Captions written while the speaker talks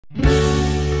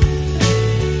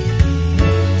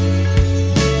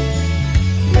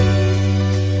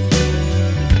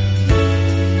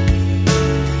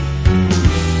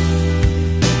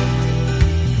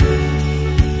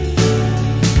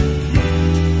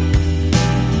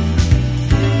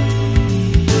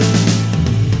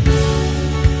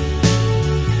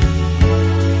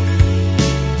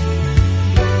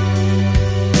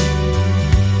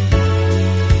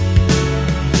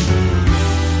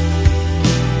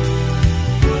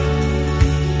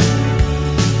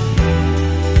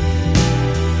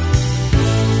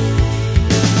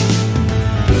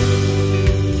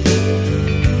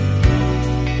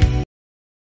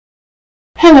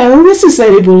this is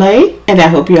Lady Boulay, and I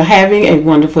hope you're having a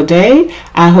wonderful day.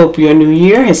 I hope your new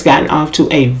year has gotten off to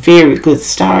a very good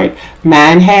start.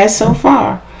 Mine has so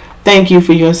far. Thank you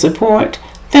for your support.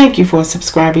 Thank you for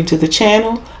subscribing to the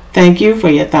channel. Thank you for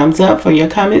your thumbs up, for your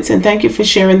comments, and thank you for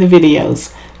sharing the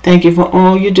videos. Thank you for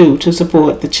all you do to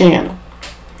support the channel.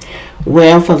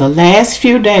 Well, for the last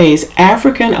few days,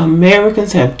 African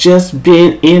Americans have just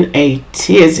been in a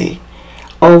tizzy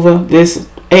over this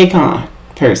Akon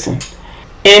person.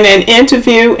 In an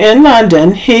interview in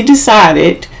London, he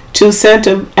decided to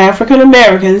center African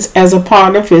Americans as a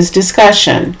part of his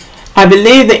discussion. I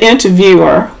believe the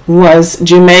interviewer was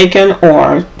Jamaican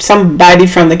or somebody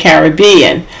from the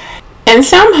Caribbean. And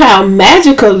somehow,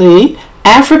 magically,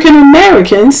 African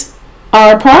Americans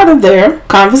are a part of their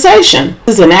conversation.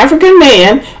 There's an African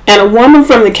man and a woman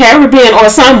from the Caribbean or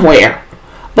somewhere.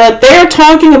 But they're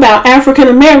talking about African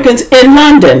Americans in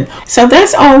London. So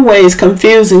that's always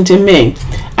confusing to me.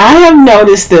 I have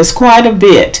noticed this quite a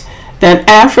bit, that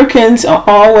Africans are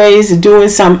always doing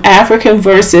some African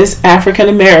versus African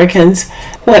Americans.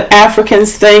 What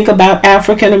Africans think about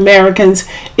African Americans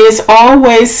is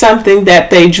always something that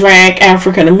they drag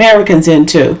African Americans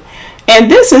into. And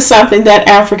this is something that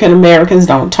African Americans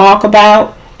don't talk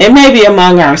about. It may be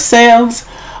among ourselves,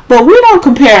 but we don't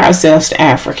compare ourselves to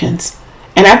Africans.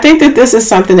 And I think that this is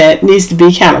something that needs to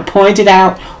be kind of pointed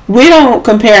out. We don't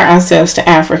compare ourselves to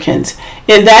Africans.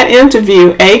 In that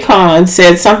interview, Akon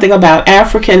said something about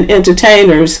African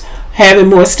entertainers having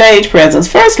more stage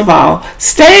presence. First of all,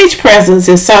 stage presence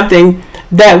is something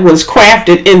that was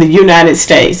crafted in the United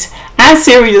States. I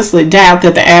seriously doubt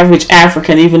that the average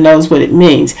African even knows what it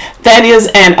means. That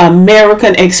is an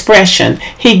American expression.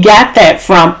 He got that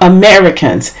from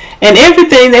Americans. And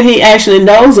everything that he actually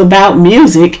knows about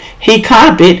music, he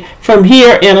copied from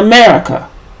here in America.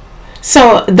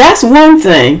 So that's one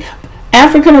thing.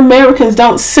 African Americans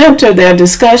don't center their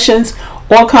discussions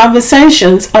or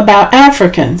conversations about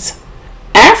Africans.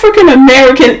 African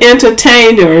American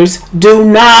entertainers do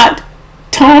not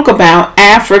talk about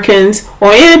Africans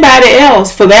or anybody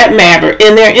else for that matter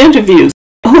in their interviews.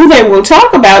 Who they will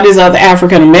talk about is other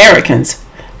African Americans,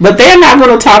 but they're not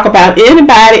going to talk about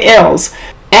anybody else.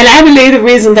 And I believe the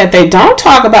reason that they don't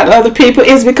talk about other people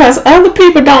is because other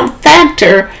people don't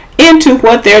factor into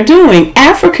what they're doing.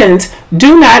 Africans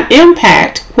do not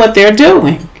impact what they're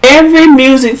doing. Every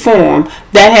music form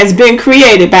that has been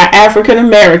created by African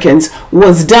Americans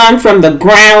was done from the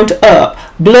ground up.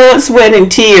 Blood, sweat,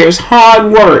 and tears,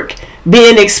 hard work,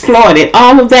 being exploited,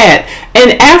 all of that.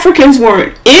 And Africans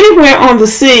weren't anywhere on the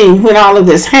scene when all of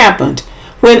this happened.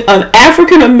 When an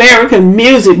African American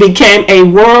music became a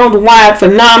worldwide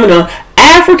phenomenon,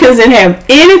 Africans didn't have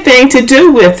anything to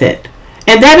do with it.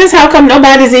 And that is how come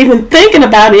nobody's even thinking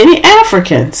about any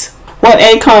Africans. What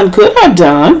Akon could have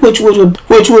done, which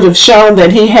would have shown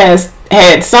that he has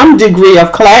had some degree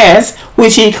of class,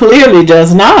 which he clearly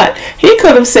does not, he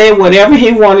could have said whatever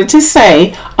he wanted to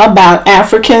say about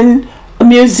African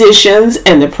musicians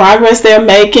and the progress they're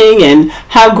making and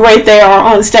how great they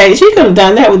are on stage. He could have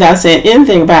done that without saying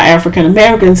anything about African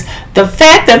Americans. The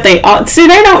fact that they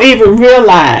don't even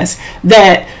realize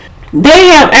that they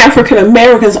have African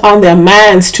Americans on their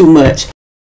minds too much.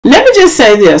 Let me just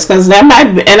say this, because that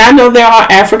might be, and I know there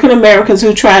are African Americans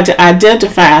who try to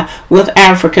identify with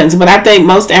Africans, but I think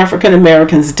most African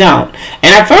Americans don't.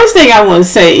 And the first thing I want to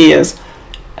say is,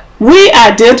 we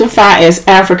identify as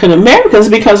African Americans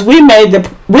because we made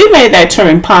that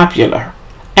term popular,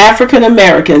 African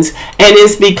Americans, and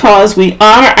it's because we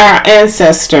honor our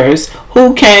ancestors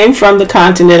who came from the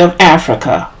continent of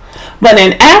Africa. But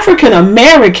an African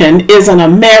American is an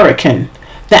American.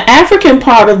 The African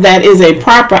part of that is a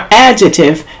proper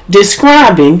adjective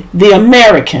describing the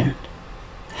American.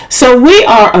 So we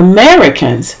are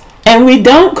Americans, and we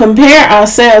don't compare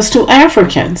ourselves to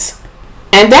Africans.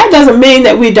 And that doesn't mean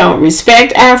that we don't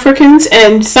respect Africans,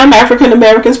 and some African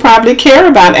Americans probably care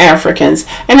about Africans.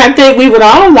 And I think we would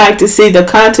all like to see the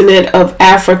continent of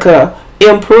Africa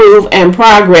improve and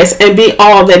progress and be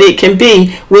all that it can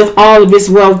be with all of its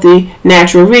wealthy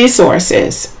natural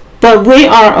resources. But we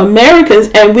are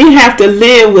Americans, and we have to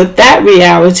live with that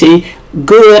reality,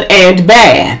 good and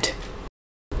bad.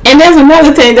 And there's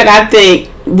another thing that I think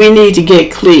we need to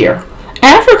get clear.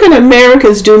 African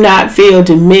Americans do not feel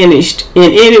diminished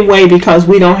in any way because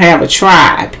we don't have a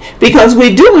tribe. Because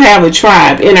we do have a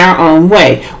tribe in our own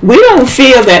way. We don't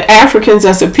feel that Africans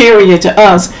are superior to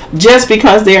us just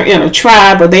because they're in a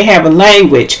tribe or they have a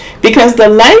language. Because the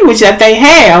language that they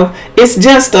have is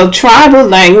just a tribal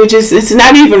language. It's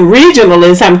not even regional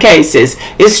in some cases.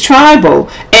 It's tribal.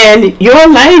 And your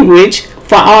language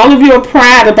for all of your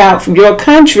pride about your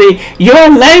country, your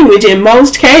language in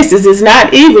most cases is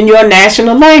not even your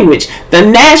national language. The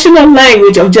national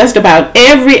language of just about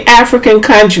every African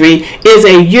country is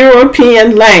a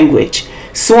European language.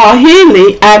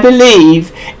 Swahili, I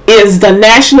believe, is the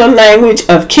national language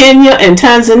of Kenya and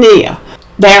Tanzania.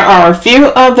 There are a few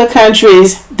other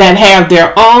countries that have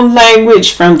their own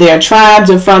language from their tribes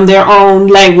or from their own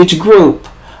language group.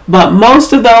 But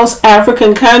most of those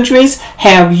African countries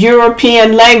have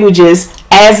European languages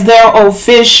as their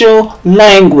official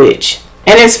language.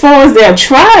 And as far as their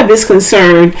tribe is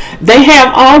concerned, they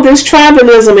have all this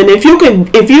tribalism. And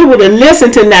if you were to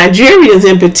listen to Nigerians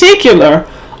in particular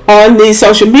on these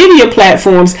social media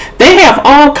platforms, they have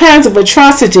all kinds of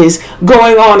atrocities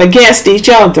going on against each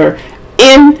other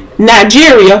in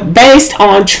Nigeria based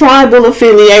on tribal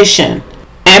affiliation.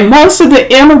 And most of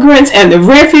the immigrants and the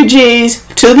refugees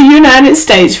to the United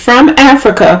States from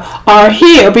Africa are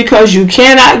here because you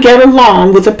cannot get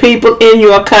along with the people in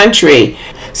your country.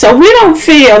 So we don't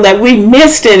feel that we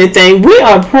missed anything. We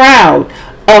are proud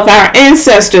of our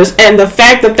ancestors and the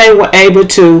fact that they were able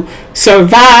to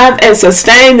survive and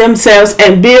sustain themselves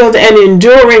and build an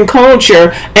enduring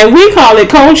culture. And we call it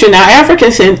culture. Now,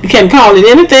 Africans can call it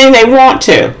anything they want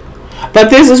to. But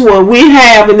this is what we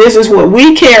have, and this is what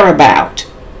we care about.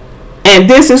 And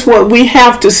this is what we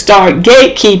have to start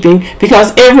gatekeeping,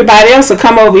 because everybody else will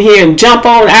come over here and jump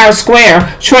on our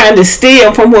square trying to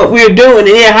steal from what we're doing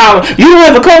and then holler, you don't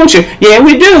have a culture. Yeah,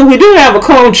 we do. We do have a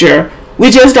culture.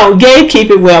 We just don't gatekeep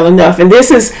it well enough. And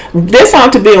this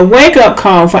ought to be a wake-up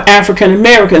call for African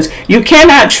Americans. You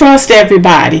cannot trust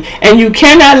everybody, and you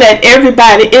cannot let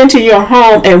everybody into your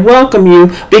home and welcome you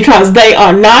because they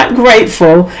are not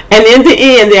grateful, and in the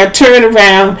end they'll turn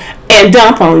around and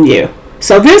dump on you.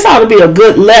 So this ought to be a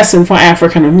good lesson for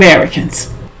African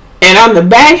Americans. And on the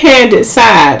backhanded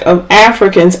side of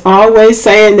Africans always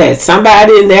saying that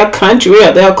somebody in their country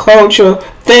or their culture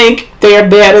think they're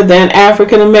better than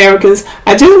African Americans,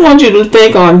 I just want you to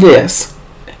think on this.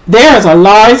 There is a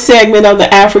large segment of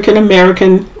the African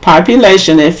American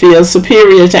population that feels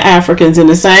superior to Africans in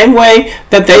the same way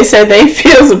that they say they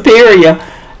feel superior.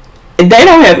 They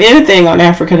don't have anything on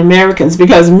African Americans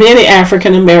because many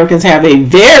African Americans have a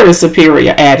very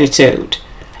superior attitude.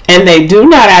 And they do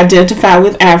not identify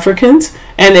with Africans,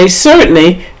 and they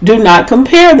certainly do not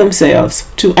compare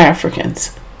themselves to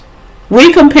Africans.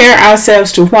 We compare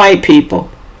ourselves to white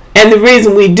people. And the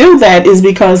reason we do that is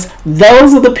because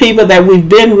those are the people that we've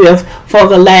been with for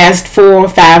the last 400 or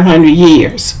 500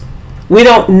 years. We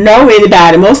don't know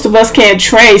anybody. Most of us can't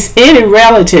trace any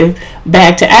relative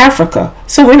back to Africa.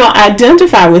 So we don't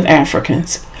identify with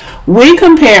Africans. We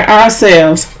compare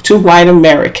ourselves to white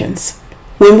Americans.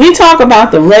 When we talk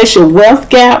about the racial wealth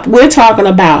gap, we're talking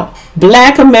about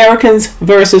Black Americans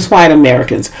versus white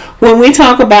Americans. When we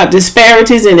talk about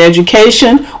disparities in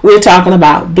education, we're talking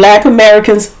about Black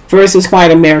Americans versus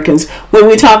white Americans. When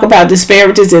we talk about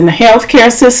disparities in the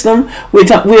healthcare system,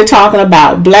 we're talking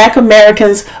about Black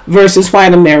Americans versus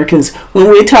white Americans.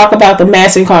 When we talk about the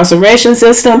mass incarceration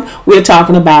system, we're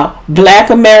talking about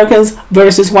Black Americans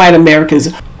versus white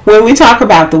Americans. When we talk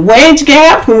about the wage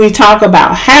gap, when we talk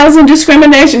about housing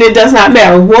discrimination, it does not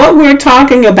matter what we're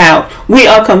talking about. We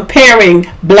are comparing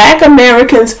Black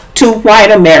Americans to white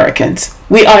Americans.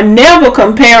 We are never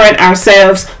comparing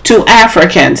ourselves to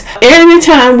Africans.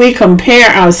 Anytime we compare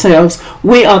ourselves,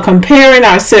 we are comparing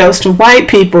ourselves to white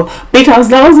people because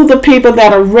those are the people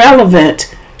that are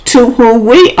relevant to who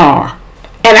we are.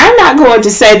 And I'm not going to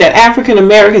say that African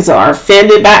Americans are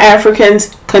offended by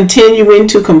Africans continuing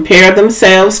to compare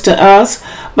themselves to us,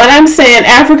 but I'm saying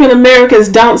African Americans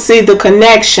don't see the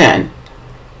connection.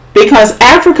 Because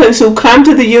Africans who come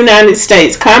to the United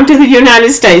States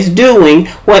doing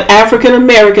what African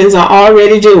Americans are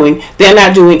already doing. They're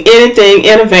not doing anything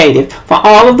innovative. For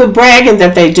all of the bragging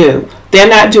that they do, they're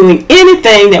not doing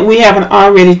anything that we haven't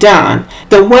already done.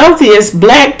 The wealthiest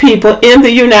Black people in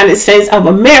the United States of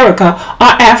America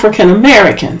are African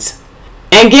Americans.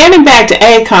 And getting back to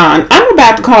Akon, I'm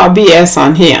about to call BS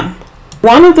on him.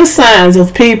 One of the signs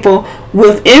of people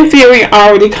with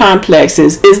inferiority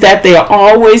complexes is that they are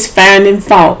always finding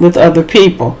fault with other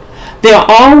people. They're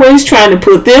always trying to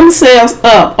put themselves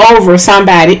up over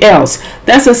somebody else.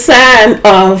 That's a sign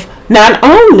of not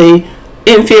only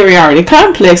inferiority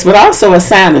complex, but also a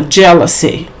sign of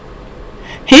jealousy.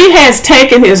 He has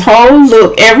taken his whole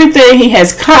look, everything he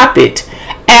has copied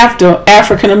after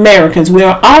African Americans. We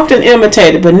are often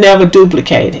imitated but never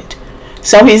duplicated.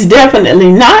 So he's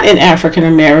definitely not an African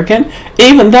American,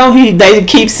 even though they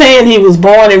keep saying he was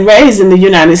born and raised in the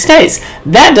United States.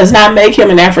 That does not make him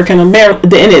an African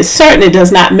American, and it certainly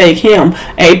does not make him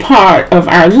a part of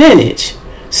our lineage.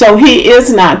 So he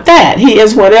is not that. He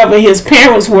is whatever his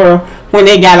parents were when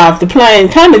they got off the plane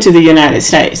coming to the United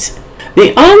States.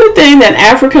 The only thing that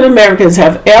African Americans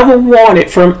have ever wanted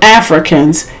from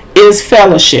Africans is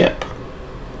fellowship.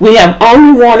 We have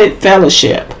only wanted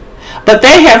fellowship. But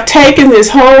they have taken this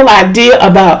whole idea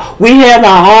about we have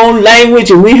our own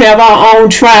language and we have our own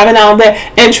tribe and all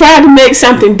that, and tried to make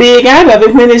something big out of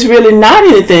it when it's really not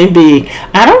anything big.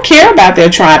 I don't care about their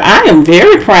tribe. I am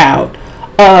very proud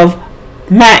of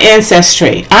my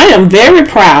ancestry. I am very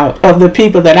proud of the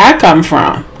people that I come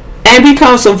from. And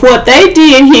because of what they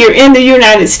did here in the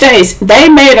United States, they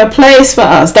made a place for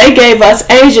us. They gave us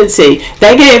agency.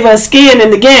 They gave us skin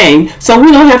in the game. So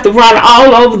we don't have to run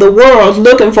all over the world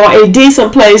looking for a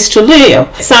decent place to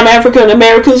live. Some African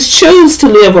Americans choose to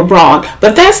live abroad,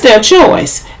 but that's their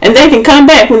choice. And they can come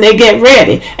back when they get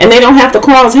ready. And they don't have to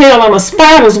cross hell on a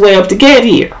spider's web to get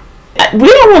here. We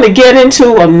don't want to get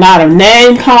into a lot of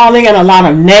name calling and a lot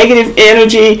of negative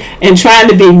energy and trying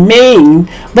to be mean,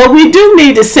 but we do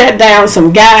need to set down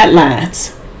some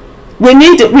guidelines. We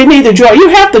need to draw. You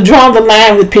have to draw the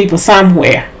line with people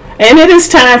somewhere, and it is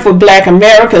time for Black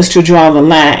Americans to draw the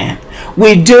line.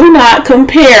 We do not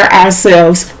compare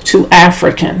ourselves to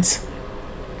Africans.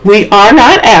 We are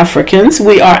not Africans.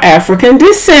 We are African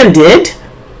descended.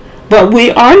 But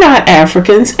we are not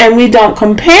Africans, and we don't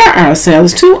compare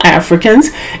ourselves to Africans,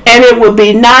 and it would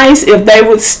be nice if they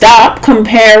would stop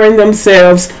comparing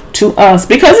themselves to us,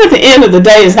 because at the end of the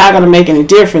day, it's not going to make any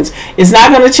difference. It's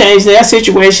not going to change their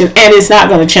situation, and it's not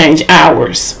going to change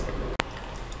ours.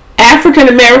 African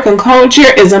American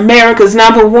culture is America's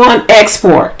 #1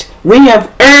 export. We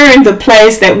have earned the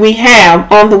place that we have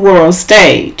on the world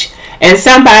stage. And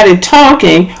somebody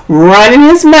talking, running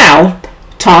his mouth,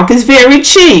 talk is very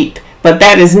cheap, but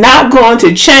that is not going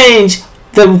to change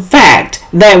the fact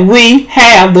that we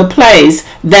have the place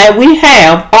that we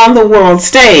have on the world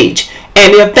stage.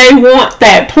 And if they want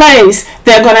that place,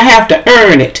 they're going to have to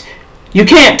earn it. You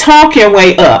can't talk your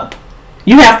way up.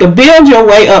 You have to build your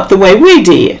way up the way we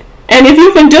did. And if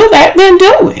you can do that, then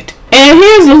do it. And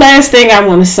here's the last thing I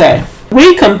want to say.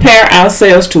 We compare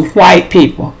ourselves to white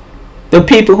people, the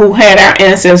people who had our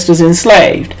ancestors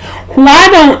enslaved. Why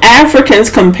don't Africans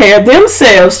compare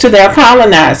themselves to their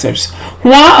colonizers?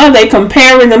 Why are they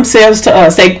comparing themselves to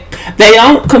us? They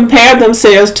don't compare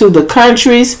themselves to the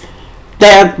countries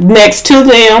that are next to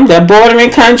them, their bordering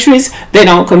countries. They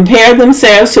don't compare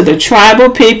themselves to the tribal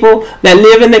people that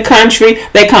live in the country.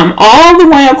 They come all the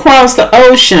way across the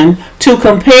ocean to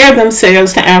compare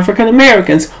themselves to African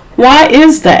Americans. Why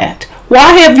is that?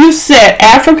 Why have you set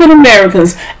African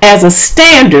Americans as a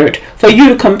standard for you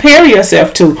to compare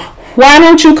yourself to? Why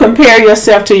don't you compare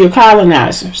yourself to your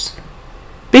colonizers?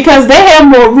 Because they have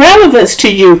more relevance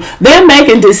to you. They're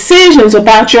making decisions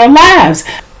about your lives.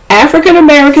 African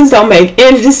Americans don't make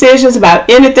any decisions about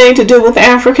anything to do with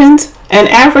Africans, and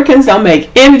Africans don't make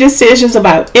any decisions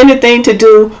about anything to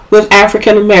do with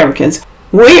African Americans.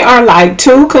 We are like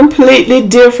two completely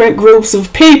different groups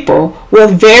of people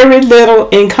with very little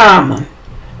in common.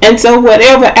 And so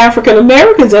whatever African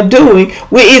Americans are doing,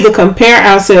 we either compare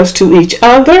ourselves to each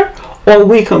other or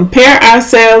we compare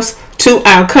ourselves to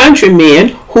our countrymen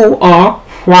who are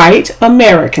white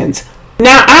Americans.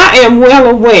 Now, I am well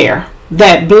aware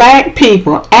that black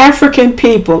people, African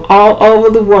people all over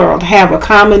the world have a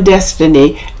common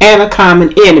destiny and a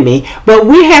common enemy, but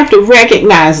we have to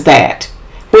recognize that.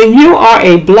 When you are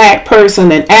a black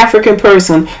person, an African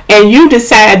person, and you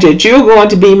decide that you're going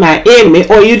to be my enemy,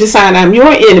 or you decide I'm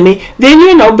your enemy, then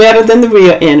you're no better than the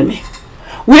real enemy.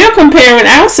 We're comparing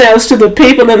ourselves to the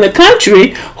people in the country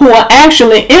who are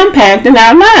actually impacting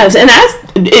our lives. And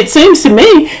it seems to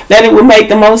me that it would make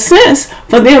the most sense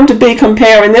for them to be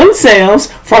comparing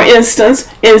themselves. For instance,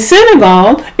 in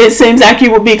Senegal, it seems like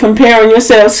you would be comparing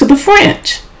yourselves to the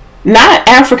French, not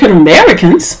African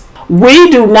Americans. We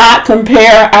do not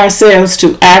compare ourselves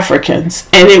to Africans,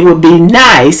 and it would be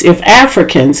nice if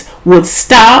Africans would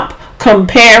stop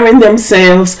comparing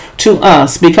themselves to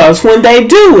us, because when they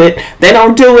do it, they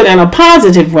don't do it in a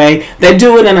positive way, they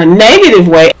do it in a negative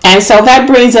way. And so that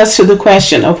brings us to the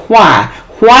question of why.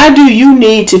 Why do you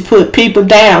need to put people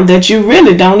down that you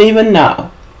really don't even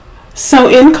know? So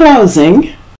in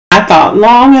closing, I thought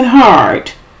long and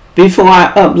hard before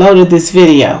I uploaded this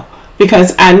video,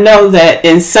 because I know that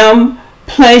in some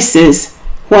places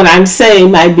what I'm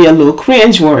saying might be a little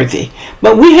cringeworthy,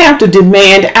 but we have to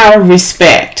demand our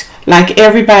respect like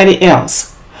everybody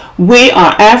else. We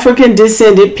are African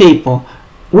descended people.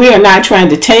 We are not trying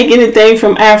to take anything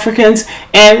from Africans,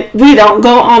 and we don't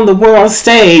go on the world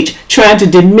stage trying to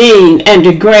demean and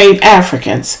degrade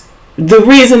Africans. the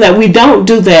reason that we don't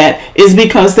do that is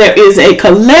because there is a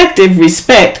collective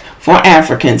respect for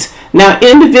Africans. Now,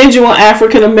 individual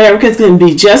African Americans can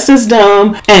be just as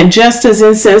dumb and just as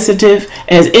insensitive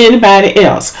as anybody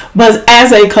else. But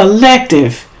as a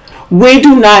collective, we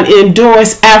do not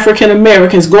endorse African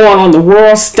Americans going on the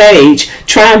world stage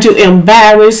trying to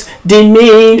embarrass,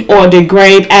 demean, or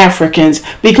degrade Africans,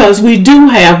 because we do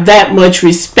have that much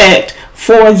respect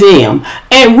for them.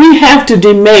 And we have to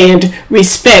demand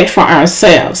respect for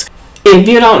ourselves. If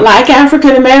you don't like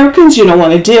African Americans, you don't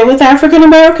want to deal with African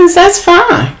Americans, that's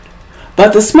fine.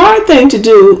 But the smart thing to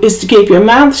do is to keep your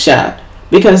mouth shut,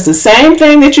 because the same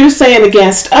thing that you're saying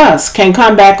against us can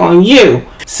come back on you.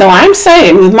 So I'm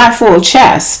saying with my full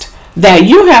chest that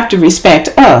you have to respect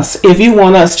us if you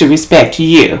want us to respect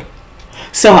you.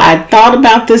 So I thought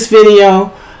about this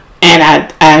video,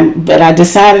 and but I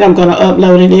decided I'm going to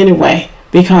upload it anyway,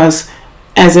 because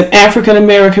as an African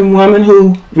American woman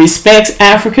who respects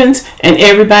Africans and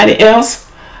everybody else,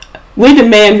 we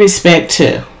demand respect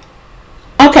too.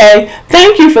 Okay,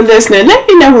 thank you for listening. Let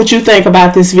me know what you think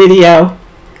about this video.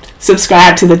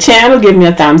 Subscribe to the channel, give me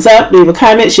a thumbs up, leave a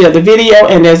comment, share the video,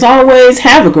 and as always,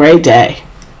 have a great day.